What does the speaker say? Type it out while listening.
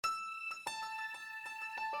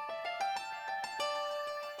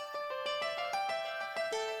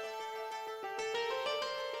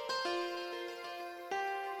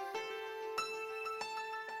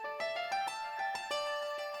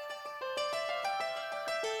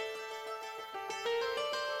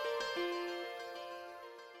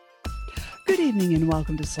Good evening and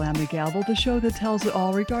welcome to Slam the Gavel, the show that tells it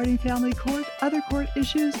all regarding family court, other court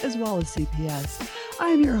issues, as well as CPS. I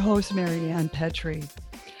am your host, Marianne Petrie.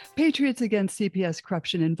 Patriots Against CPS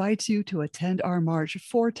Corruption invites you to attend our march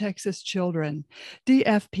for Texas children.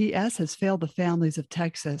 DFPS has failed the families of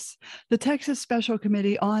Texas. The Texas Special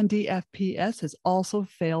Committee on DFPS has also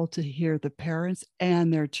failed to hear the parents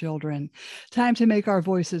and their children. Time to make our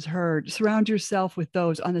voices heard. Surround yourself with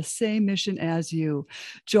those on the same mission as you.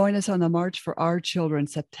 Join us on the March for Our Children,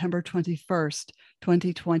 September 21st,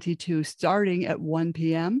 2022, starting at 1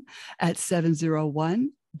 p.m. at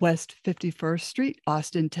 701 West 51st Street,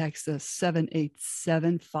 Austin, Texas,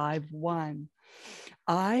 78751.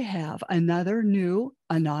 I have another new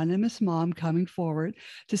anonymous mom coming forward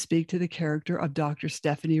to speak to the character of Dr.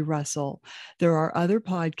 Stephanie Russell. There are other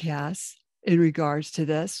podcasts in regards to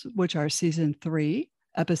this, which are season 3,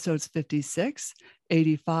 episodes 56,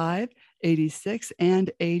 85, 86, and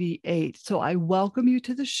 88. So I welcome you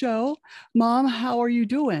to the show. Mom, how are you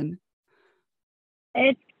doing?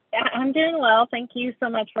 I'm doing well. Thank you so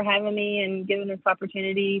much for having me and giving this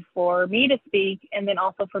opportunity for me to speak, and then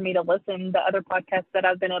also for me to listen. The other podcasts that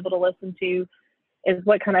I've been able to listen to is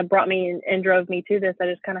what kind of brought me and drove me to this. I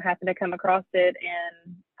just kind of happened to come across it,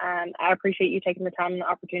 and I appreciate you taking the time and the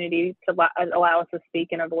opportunity to allow us to speak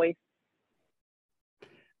in a voice.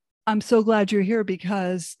 I'm so glad you're here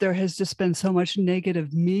because there has just been so much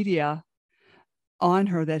negative media on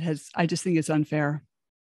her that I just think it's unfair.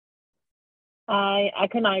 I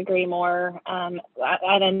could not agree more. I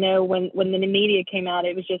don't know, when the media came out,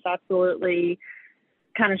 it was just absolutely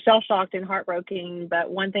kind of shell-shocked and heartbreaking. But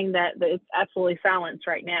one thing that it's absolutely silenced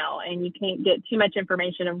right now, and you can't get too much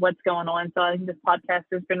information of what's going on. So I think this podcast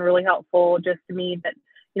has been really helpful just to me that,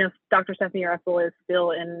 you know, Dr. Stephanie Russell is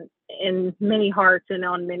still in many hearts and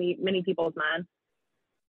on many people's minds.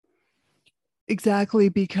 Exactly,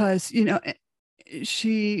 because, you know,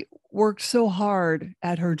 she worked so hard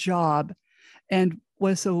at her job and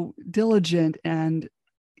was so diligent, and,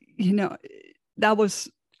 you know, that was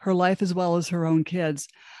her life as well as her own kids,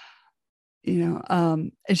 you know,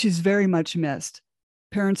 and she's very much missed.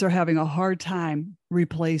 Parents are having a hard time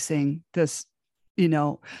replacing this, you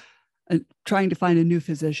know, trying to find a new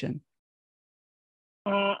physician.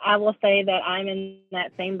 I will say that I'm in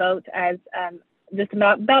that same boat as just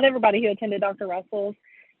about everybody who attended Dr. Russell's.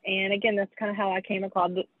 And again, that's kind of how I came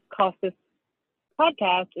across this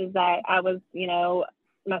podcast, is that I was, you know,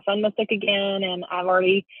 my son was sick again, and I've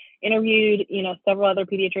already interviewed, you know, several other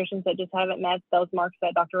pediatricians that just haven't met those marks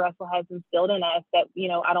that Dr. Russell has instilled in us. That, you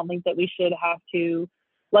know, I don't think that we should have to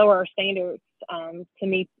lower our standards to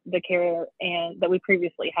meet the care and that we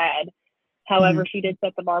previously had. However, she did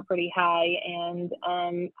set the bar pretty high, and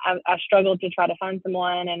I struggled to try to find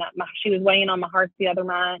someone, and she was weighing on my heart the other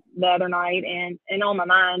night and on my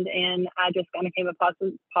mind, and I just kind of came across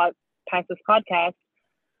this podcast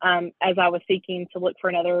as I was seeking to look for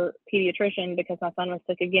another pediatrician because my son was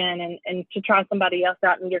sick again, and to try somebody else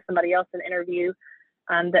out and give somebody else an interview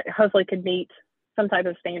that hopefully could meet some type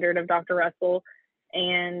of standard of Dr. Russell.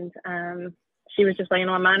 And she was just laying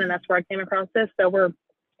on mine, and that's where I came across this. So we're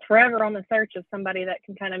forever on the search of somebody that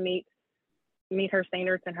can kind of meet her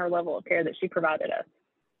standards and her level of care that she provided us.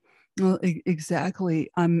 Well, exactly.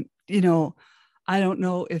 You know, I don't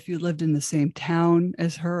know if you lived in the same town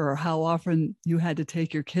as her or how often you had to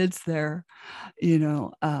take your kids there. You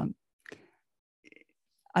know, I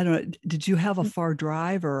don't know. Did you have a far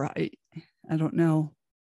drive, or I don't know.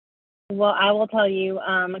 Well, I will tell you,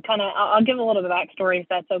 I'll give a little bit of backstory if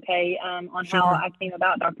that's okay, on Sure. how I came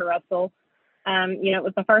about Dr. Russell. You know, it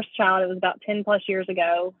was the first child. It was about 10 plus years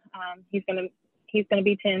ago. He's going to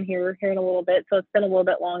be 10 here in a little bit. So it's been a little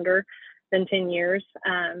bit longer than 10 years.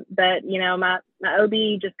 But, you know, my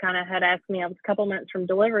OB just kind of had asked me, I was a couple months from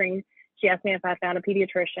delivering. She asked me if I found a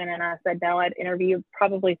pediatrician, and I said, no. I'd interviewed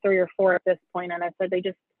probably 3 or 4 at this point. And I said, I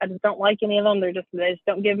just don't like any of them. They just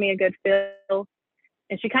don't give me a good feel.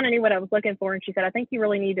 And she kind of knew what I was looking for. And she said, I think you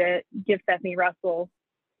really need to give Stephanie Russell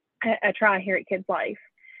a try here at Kids Life.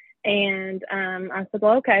 And I said,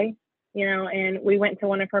 well, okay, you know, and we went to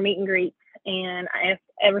one of her meet and greets, and I asked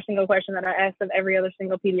every single question that I asked of every other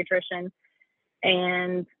single pediatrician,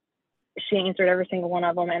 and she answered every single one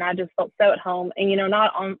of them. And I just felt so at home. And, you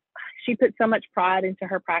know, she put so much pride into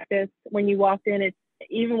her practice. When you walked in,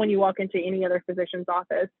 even when you walk into any other physician's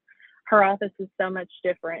office, her office is so much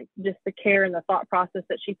different. Just the care and the thought process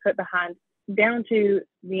that she put behind, down to,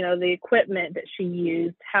 you know, the equipment that she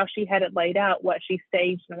used, how she had it laid out, what she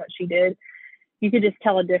staged and what she did. You could just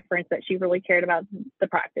tell a difference that she really cared about the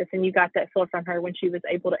practice. And you got that feel from her when she was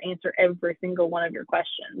able to answer every single one of your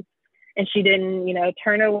questions. and she didn't,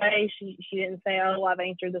 turn away. She didn't say, "Oh, I've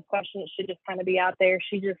answered this question." It should just kind of be out there.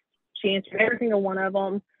 She answered every single one of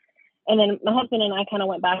them. And then my husband and I kind of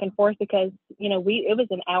went back and forth because, it was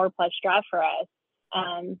an hour plus drive for us.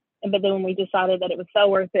 But then when we decided that it was so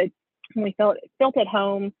worth it, we felt at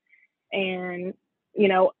home. And,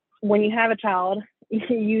 when you have a child,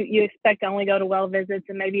 you expect to only go to well visits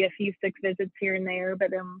and maybe a few sick visits here and there.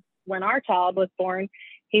 But then when our child was born,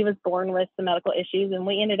 he was born with some medical issues, and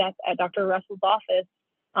we ended up at Dr. Russell's office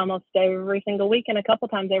almost every single week, and a couple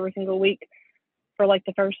times every single week for like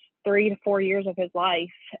the first 3 to 4 years of his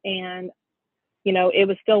life. And, it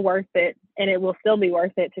was still worth it, and it will still be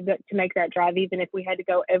worth it to make that drive, even if we had to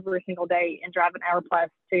go every single day and drive an hour plus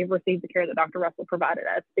to receive the care that Dr. Russell provided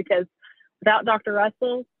us. Because without Dr.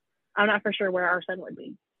 Russell, I'm not for sure where our son would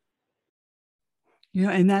be.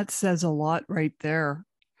 And that says a lot right there.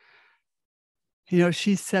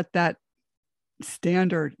 She set that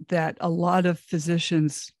standard that a lot of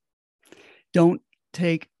physicians don't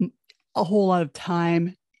take a whole lot of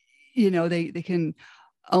time. They can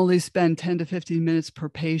only spend 10 to 15 minutes per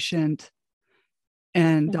patient.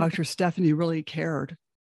 And Dr. Stephanie really cared.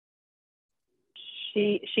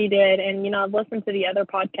 She did. And, I've listened to the other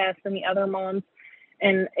podcasts and the other moms,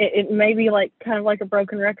 and it may be like kind of like a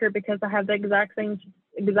broken record because I have the exact same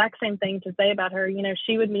thing to say about her.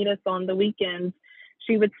 She would meet us on the weekends.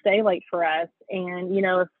 She would stay late for us. And,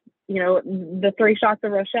 if, the 3 shots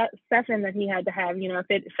of Rocephin that he had to have, if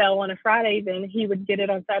it fell on a Friday, then he would get it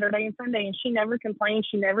on Saturday and Sunday. And she never complained.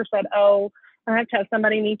 She never said, "Oh, I have to have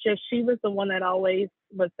somebody meet you." She was the one that always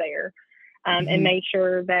was there, and made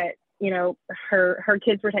sure that, her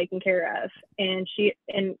kids were taken care of. And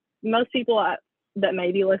most people that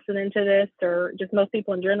may be listening to this, or just most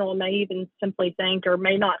people in general, may even simply think, or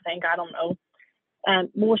may not think, I don't know.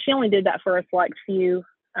 Well, she only did that for a select few,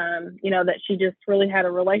 that she just really had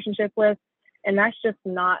a relationship with. And that's just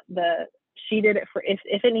not she did it for, if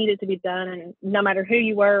it needed to be done. And no matter who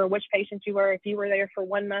you were or which patient you were, if you were there for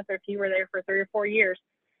 1 month or if you were there for 3 or 4 years,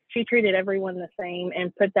 she treated everyone the same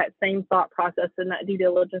and put that same thought process and that due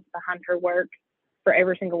diligence behind her work for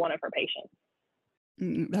every single one of her patients.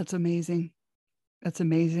 That's amazing. That's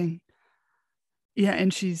amazing. Yeah.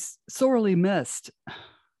 And she's sorely missed.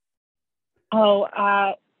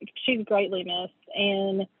 Oh, she's greatly missed.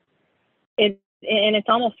 And it's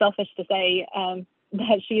almost selfish to say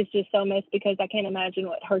that she is just so missed, because I can't imagine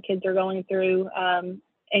what her kids are going through. And,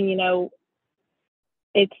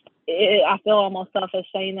 I feel almost selfish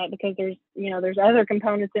saying that, because there's other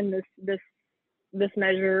components in this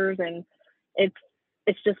measures, and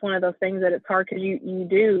it's just one of those things that it's hard, because you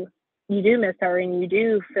do miss her, and you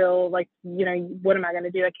do feel like, what am I going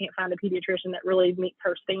to do? I can't find a pediatrician that really meets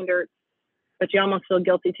her standards. But you almost feel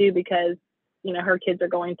guilty too, because, her kids are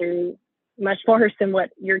going through much worse than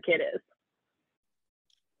what your kid is.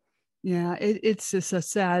 Yeah, it's just a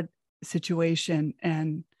sad situation.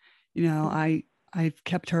 And, I've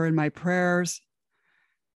kept her in my prayers,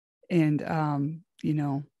 and,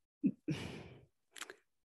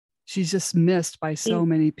 she's just missed by so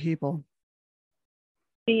many people.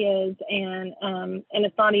 She is. And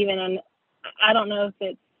it's not even, I don't know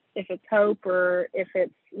if it's hope or if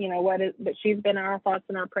it's, but she's been in our thoughts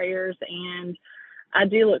and our prayers. And I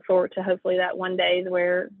do look forward to hopefully that one day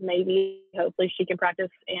where hopefully she can practice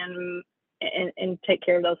and take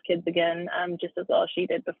care of those kids again, just as well as she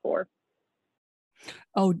did before.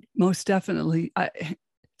 Oh, most definitely.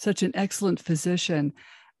 Such an excellent physician,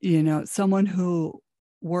 someone who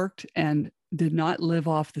worked and did not live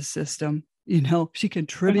off the system. She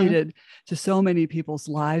contributed to so many people's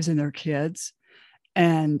lives and their kids.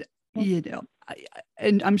 And,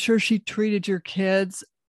 and I'm sure she treated your kids,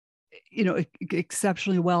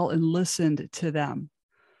 exceptionally well and listened to them.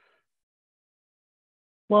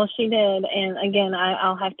 Well, she did. And again,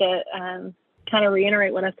 I'll have to kind of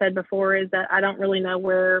reiterate what I said before, is that I don't really know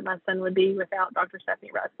where my son would be without Dr.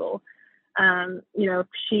 Stephanie Russell.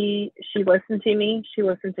 She listened to me, she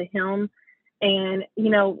listened to him. And,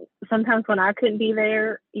 sometimes when I couldn't be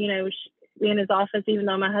there, in his office, even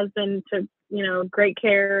though my husband took, great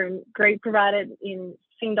care and provided in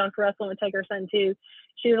seeing Dr. Russell would take her son too,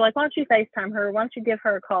 she was like, "Why don't you FaceTime her? Why don't you give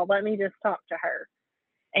her a call? Let me just talk to her."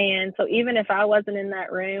 And so even if I wasn't in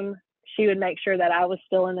that room, she would make sure that I was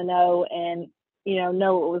still in the know and,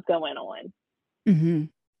 know what was going on. Mm-hmm.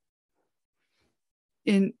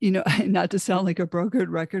 And, not to sound like a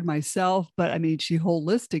broken record myself, but I mean, she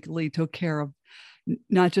holistically took care of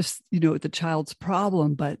not just, the child's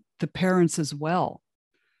problem, but the parents as well.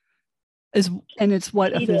 And it's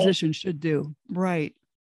what a physician should do. Right.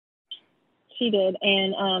 She did,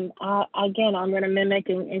 and again, I'm going to mimic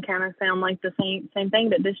and kind of sound like the same thing,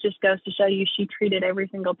 but this just goes to show you she treated every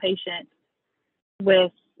single patient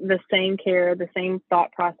with the same care, the same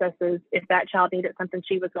thought processes. If that child needed something,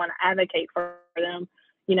 she was going to advocate for them.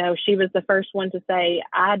 You know, she was the first one to say,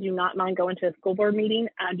 I do not mind going to a school board meeting.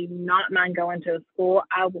 I do not mind going to a school.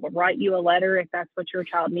 I will write you a letter if that's what your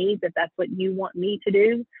child needs. If that's what you want me to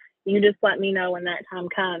do, you just let me know when that time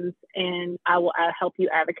comes, and I will help you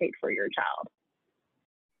advocate for your child.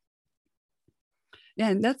 Yeah,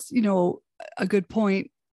 and that's, you know, a good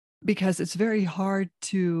point, because it's very hard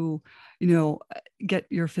to, you know, get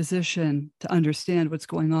your physician to understand what's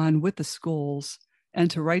going on with the schools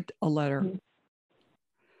and to write a letter.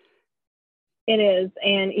 It is.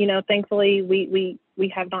 And, you know, thankfully we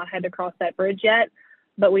have not had to cross that bridge yet,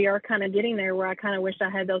 but we are kind of getting there, where I kind of wish I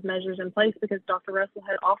had those measures in place, because Dr. Russell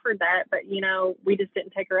had offered that, but, you know, we just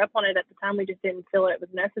didn't take her up on it at the time. We just didn't feel it was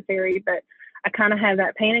necessary. But I kind of have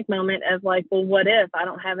that panic moment of like, well, what if I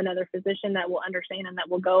don't have another physician that will understand and that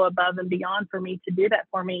will go above and beyond for me to do that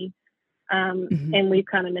for me? And we've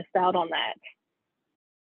kind of missed out on that.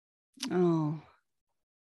 Oh,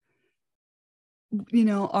 you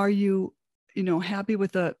know, are you, you know, happy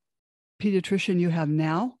with the pediatrician you have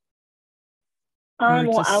now?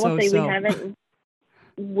 Well, I will say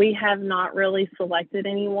we have not really selected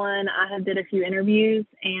anyone. I have did a few interviews,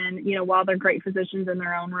 and, you know, while they're great physicians in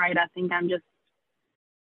their own right, I think I'm just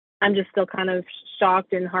still kind of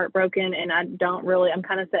shocked and heartbroken. And I'm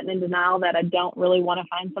kind of sitting in denial that I don't really want to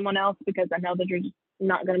find someone else, because I know that you're just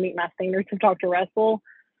not going to meet my standards of Dr. Russell.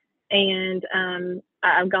 And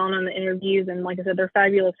I've gone on the interviews, and like I said, they're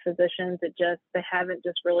fabulous physicians. They haven't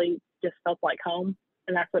just really just felt like home.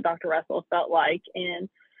 And that's what Dr. Russell felt like. And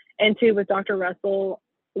too, with Dr. Russell,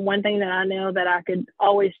 one thing that I know that I could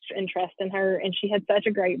always entrust in her, and she had such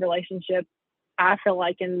a great relationship, I feel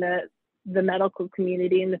like, in the medical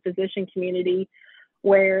community and the physician community,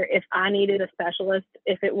 where if I needed a specialist,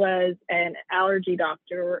 if it was an allergy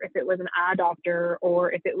doctor, if it was an eye doctor,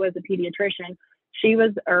 or if it was a pediatrician,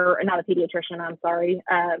 or not a pediatrician, I'm sorry,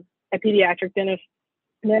 a pediatric dentist,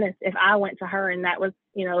 if I went to her and that was,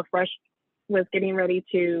 you know, was getting ready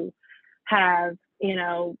to have, you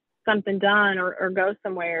know, something done or go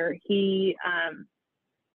somewhere, he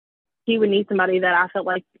would need somebody that I felt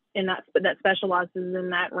like that specializes in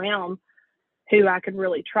that realm, who I could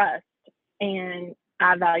really trust. And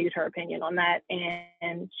I valued her opinion on that.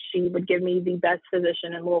 And she would give me the best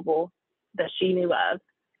physician in Louisville that she knew of.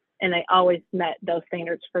 And they always met those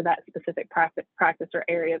standards for that specific practice or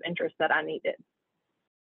area of interest that I needed.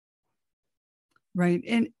 Right.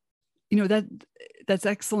 And, you know, that's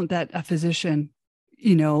excellent that a physician,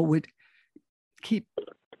 you know, would keep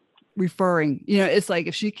referring. You know, it's like,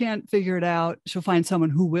 if she can't figure it out, she'll find someone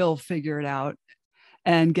who will figure it out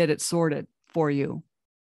and get it sorted for you.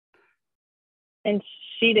 And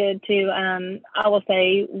she did too. I will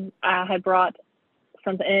say I had brought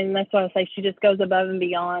something, and that's why I say she just goes above and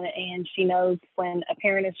beyond, and she knows when a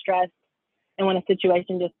parent is stressed and when a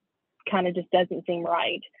situation just doesn't seem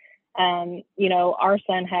right. You know, our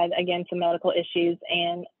son had, again, some medical issues,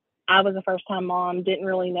 and I was a first-time mom, didn't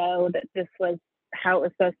really know that this was how it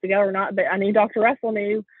was supposed to go or not, but I knew Dr. Russell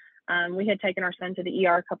knew. We had taken our son to the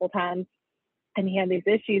ER a couple times, and he had these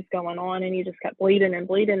issues going on, and he just kept bleeding, and,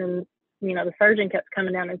 you know, the surgeon kept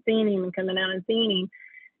coming down and seeing him.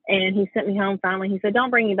 And he sent me home finally. He said, don't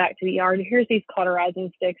bring me back to the ER. Here's these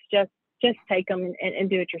cauterizing sticks. Just take them and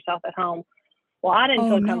do it yourself at home. Well, I didn't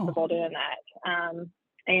feel comfortable doing that.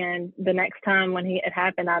 And the next time when it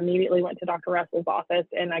happened, I immediately went to Dr. Russell's office,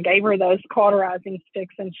 and I gave her those cauterizing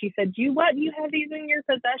sticks. And she said, you have these in your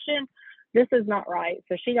possession? This is not right.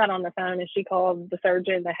 So she got on the phone and she called the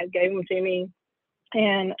surgeon that had gave them to me.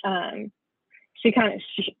 And she kind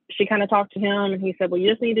of talked to him, and he said, well, you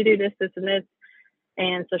just need to do this, this, and this.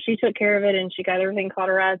 And so she took care of it, and she got everything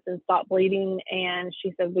cauterized and stopped bleeding. And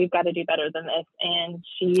she said, we've got to do better than this. And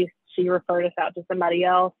she referred us out to somebody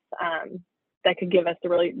else that could give us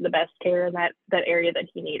the best care in that area that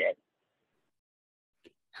he needed.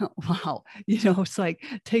 Wow. You know, it's like,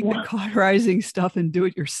 take the cauterizing stuff and do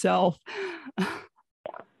it yourself.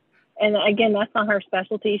 And again, that's not her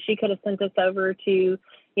specialty. She could have sent us over to,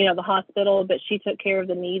 you know, the hospital, but she took care of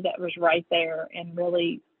the need that was right there and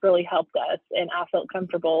really, really helped us. And I felt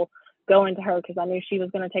comfortable going to her because I knew she was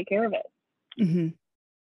going to take care of it. Mm-hmm.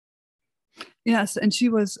 Yes. And she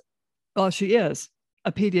is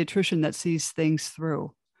a pediatrician that sees things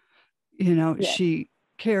through. You know, yes. She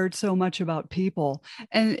cared so much about people,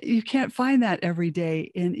 and you can't find that every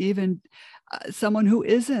day in even someone who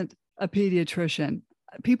isn't a pediatrician.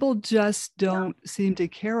 People just don't seem to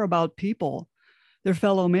care about people their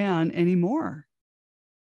fellow man anymore.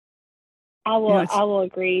 I You know, will it's I will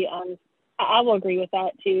agree. I will agree with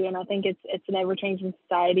that too, and I think it's an ever changing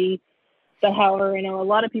society. But however, a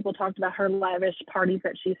lot of people talked about her lavish parties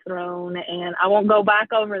that she's thrown, and I won't go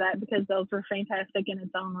back over that because those were fantastic in its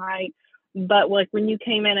own right. But like when you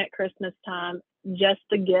came in at Christmas time, just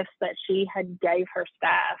the gifts that she had gave her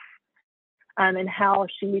staff, and how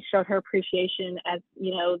she showed her appreciation as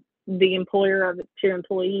the employer of to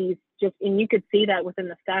employees. Just and you could see that within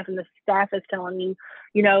the staff, and the staff is telling you,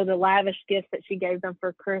 the lavish gifts that she gave them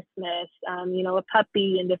for Christmas, a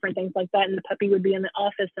puppy and different things like that. And the puppy would be in the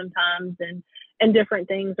office sometimes, and different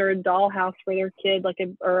things, or a dollhouse for their kid,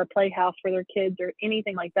 or a playhouse for their kids, or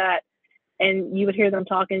anything like that. And you would hear them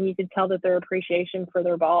talking, and you could tell that their appreciation for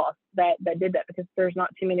their boss that did that, because there's not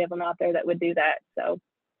too many of them out there that would do that. So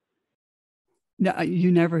no,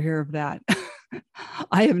 you never hear of that.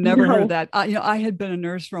 I have never heard of no. that. I had been a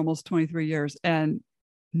nurse for almost 23 years, and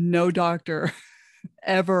no doctor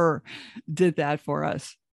ever did that for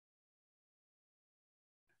us.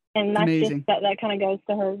 And It's that's just amazing. that kind of goes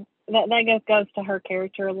to her, that goes to her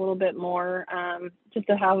character a little bit more, just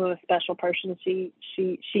to how a special person she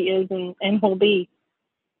is, and will be.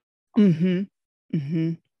 Mm-hmm.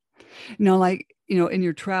 Mm-hmm. Like, in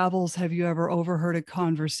your travels, have you ever overheard a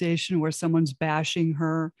conversation where someone's bashing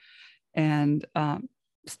her and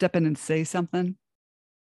step in and say something?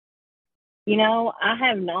 I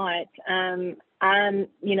have not.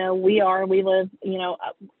 We live,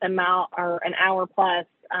 a mile or an hour plus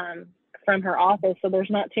from her office, so there's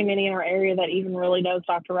not too many in our area that even really knows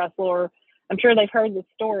Dr. Russell, or I'm sure they've heard the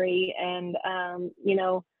story. And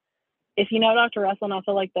if you know Dr. Russell, and I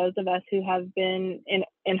feel like those of us who have been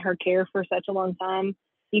in her care for such a long time,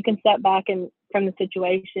 you can step back from the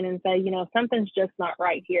situation and say, something's just not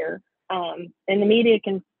right here. And the media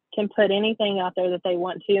can put anything out there that they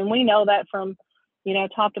want to, and we know that from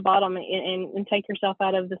top to bottom. And take yourself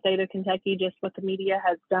out of the state of Kentucky, just what the media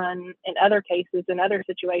has done in other cases, in other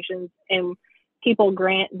situations, and people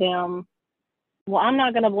grant them, well, I'm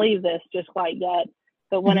not going to believe this just quite yet.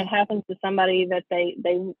 But when Mm-hmm. it happens to somebody that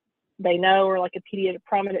they know, or like a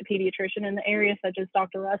prominent pediatrician in the area, such as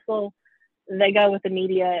Dr. Russell, they go with the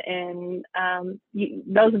media. And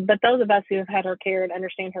those of us who have had her care and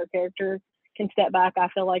understand her character can step back, I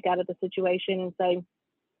feel like, out of the situation and say,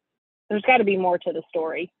 there's got to be more to the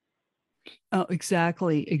story. Oh,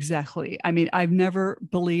 exactly. Exactly. I mean, I've never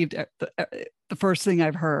believed the first thing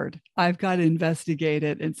I've heard. I've got to investigate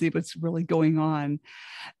it and see what's really going on.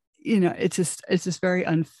 It's just very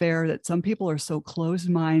unfair that some people are so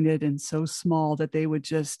closed-minded and so small that they would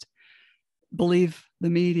just believe the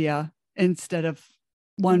media instead of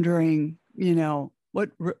wondering,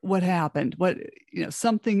 what happened,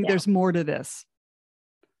 something, Yeah. there's more to this.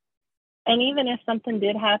 And even if something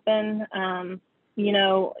did happen,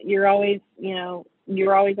 you're always,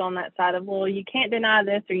 on that side of, well, you can't deny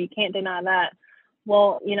this or you can't deny that.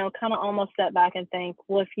 Well, kind of almost step back and think,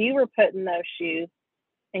 well, if you were put in those shoes,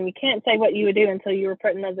 and you can't say what you would do until you were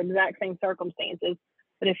put in those exact same circumstances,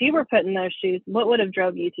 but if you were put in those shoes, what would have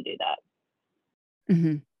drove you to do that?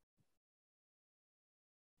 Mm-hmm.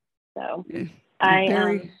 So I,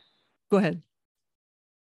 Very, go ahead.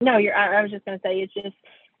 no, I was just going to say, it's just,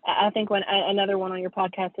 I think when another one on your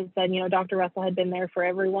podcast has said, Dr. Russell had been there for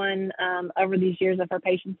everyone over these years of her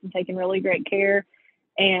patients, and taken really great care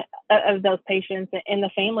and of those patients and the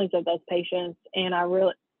families of those patients. And I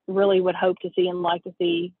really, really would hope to see and like to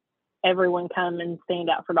see everyone come and stand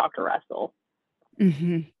out for Dr. Russell.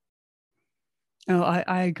 Mm-hmm. Oh,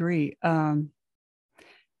 I agree.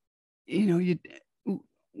 You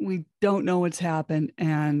we don't know what's happened,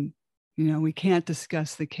 and we can't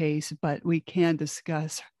discuss the case, but we can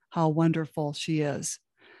discuss how wonderful she is.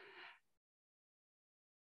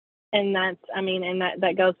 And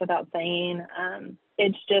that goes without saying.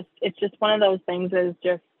 It's just one of those things that is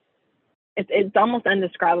just, it's almost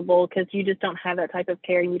indescribable, because you just don't have that type of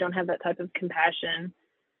care, and you don't have that type of compassion.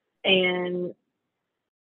 And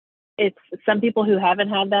it's some people who haven't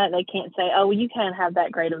had that, they can't say, oh, well, you can't have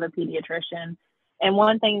that great of a pediatrician. And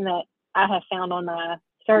one thing that I have found on my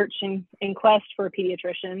search and quest for a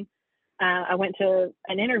pediatrician, I went to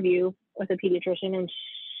an interview with a pediatrician, and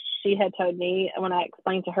she had told me, when I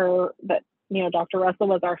explained to her that, Dr. Russell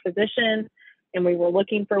was our physician and we were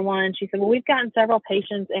looking for one, she said, well, we've gotten several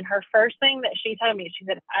patients. And her first thing that she told me, she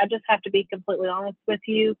said, I just have to be completely honest with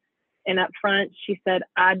you and up front. She said,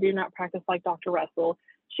 I do not practice like Dr. Russell.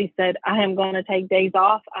 She said, I am going to take days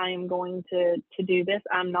off. I am going to do this.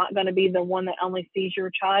 I'm not going to be the one that only sees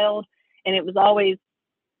your child. And it was always,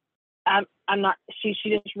 I'm not, she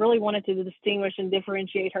just really wanted to distinguish and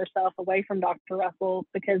differentiate herself away from Dr. Russell,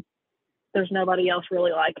 because there's nobody else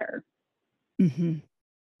really like her. Mm-hmm.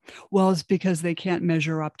 Well, it's because they can't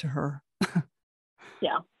measure up to her.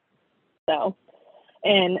 Yeah. So,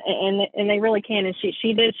 and they really can. And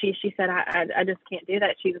she said, I just can't do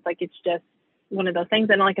that. She was like, it's just one of those things.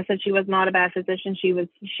 And like I said, she was not a bad physician.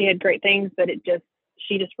 She had great things, but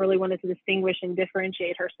she just really wanted to distinguish and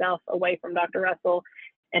differentiate herself away from Dr. Russell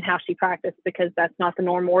and how she practiced, because that's not the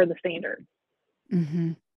norm or the standard.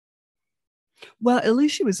 Mm-hmm. Well, at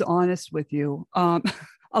least she was honest with you.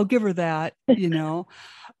 I'll give her that, She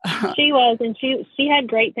was, and she had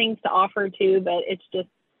great things to offer too, but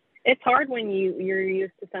it's hard when you're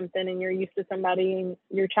used to something and you're used to somebody and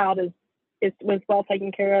your child was well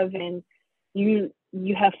taken care of, and you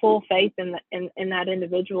have full faith in that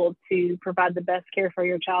individual to provide the best care for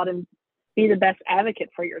your child and be the best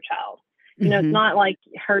advocate for your child. Mm-hmm. It's not like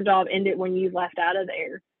her job ended when you left out of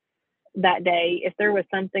there that day. If there was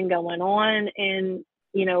something going on, and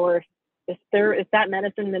or if that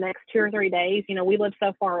medicine the next 2 or 3 days, we live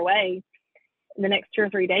so far away, the next 2 or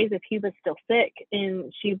 3 days, if he was still sick,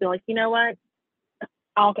 and she'd be like, you know what,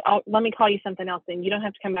 I'll let me call you something else, and you don't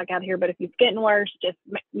have to come back out here, but if it's getting worse, just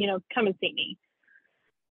come and see me.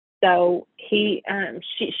 So she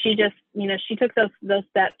just she took those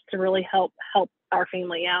steps to really help our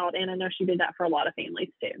family out, and I know she did that for a lot of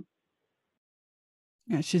families too.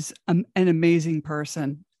 Yeah, she's an amazing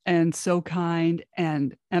person, and so kind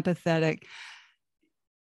and empathetic.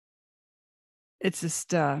 It's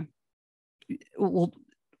just well,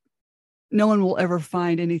 no one will ever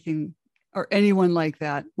find anything or anyone like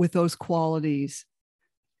that with those qualities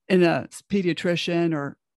in a pediatrician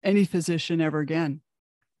or any physician ever again.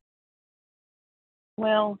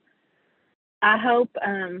 Well, I hope,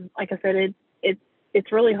 like I said,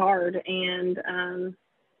 it's really hard, and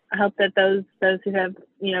I hope that those who have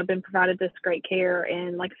been provided this great care,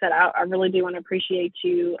 and like I said, I really do want to appreciate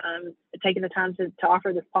you taking the time to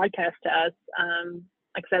offer this podcast to us.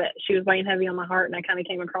 Like I said, she was weighing heavy on my heart, and I kind of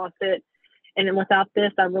came across it. And then without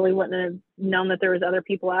this, I really wouldn't have known that there was other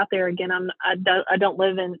people out there. Again, I don't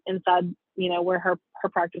live inside where her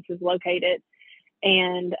practice is located,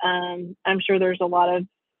 and I'm sure there's a lot of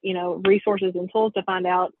resources and tools to find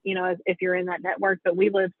out if you're in that network. But we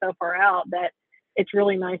live so far out that it's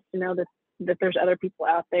really nice to know that there's other people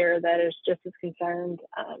out there that is just as concerned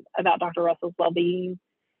about Dr. Russell's well-being,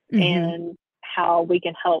 mm-hmm. and how we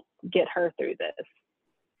can help get her through this.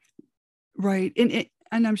 Right.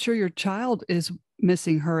 And I'm sure your child is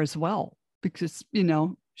missing her as well, because,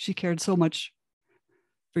 she cared so much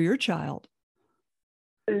for your child.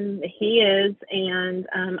 He is, and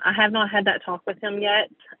I have not had that talk with him yet.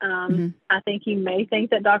 Mm-hmm. I think he may think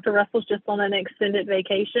that Dr. Russell's just on an extended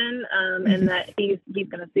vacation, mm-hmm. and that he's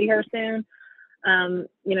going to see her soon.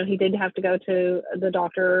 He did have to go to the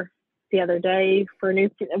doctor the other day for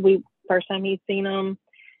first time he'd seen him.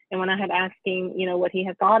 And when I had asked him, what he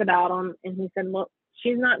had thought about him, and he said, "Look,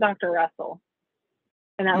 she's not Dr. Russell,"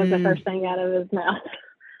 and that was the first thing out of his mouth.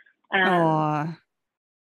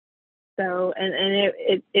 So, and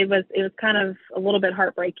it was kind of a little bit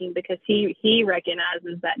heartbreaking, because he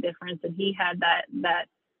recognizes that difference, and he had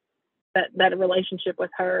that relationship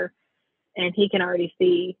with her, and he can already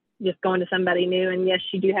see just going to somebody new. And yes,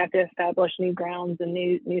 you do have to establish new grounds and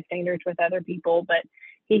new standards with other people, but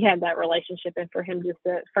he had that relationship. And for him, just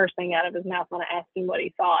the first thing out of his mouth when I asked him what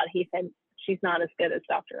he thought, he said, "She's not as good as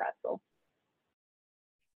Dr. Russell."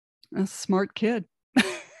 A smart kid.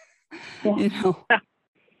 Yeah.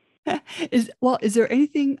 Is there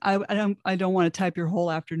anything, I don't want to type your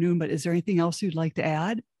whole afternoon, but is there anything else you'd like to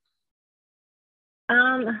add?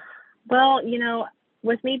 Well,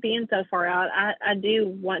 with me being so far out, I do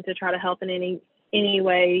want to try to help in any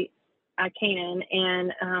way I can.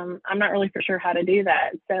 And I'm not really for sure how to do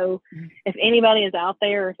that. So if anybody is out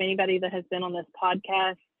there, or if anybody that has been on this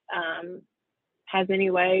podcast has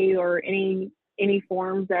any way or any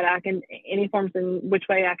forms any forms in which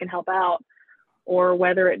way I can help out, or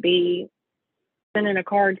whether it be sending a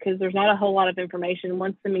card, because there's not a whole lot of information.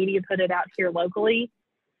 Once the media put it out here locally,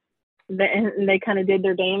 they kind of did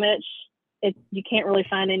their damage. You can't really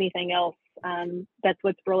find anything else. That's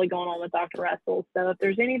what's really going on with Dr. Russell. So if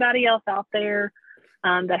there's anybody else out there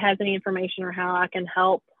that has any information or how I can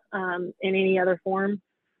help in any other form,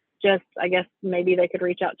 just, I guess maybe they could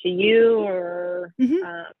reach out to you, or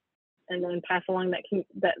mm-hmm. And then pass along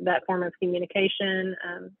that form of communication,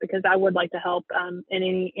 because I would like to help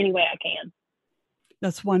in any way I can.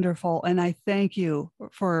 That's wonderful. And I thank you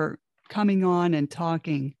for coming on and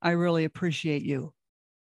talking. I really appreciate you.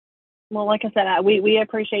 Well, like I said, we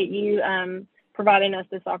appreciate you providing us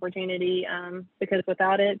this opportunity, because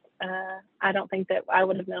without it, I don't think that I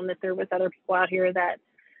would have known that there was other people out here that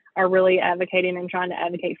are really advocating and trying to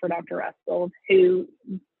advocate for Dr. Russell, who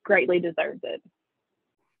greatly deserves it.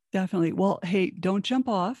 Definitely. Well, hey, don't jump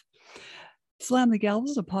off. Slam the Gavel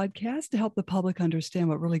is a podcast to help the public understand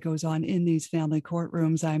what really goes on in these family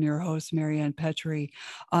courtrooms. I'm your host, Marianne Petrie,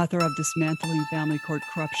 author of Dismantling Family Court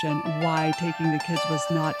Corruption, Why Taking the Kids Was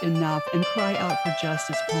Not Enough, and Cry Out for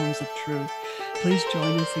Justice, Poems of Truth. Please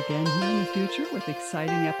join us again here in the future with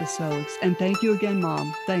exciting episodes. And thank you again,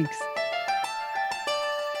 Mom. Thanks.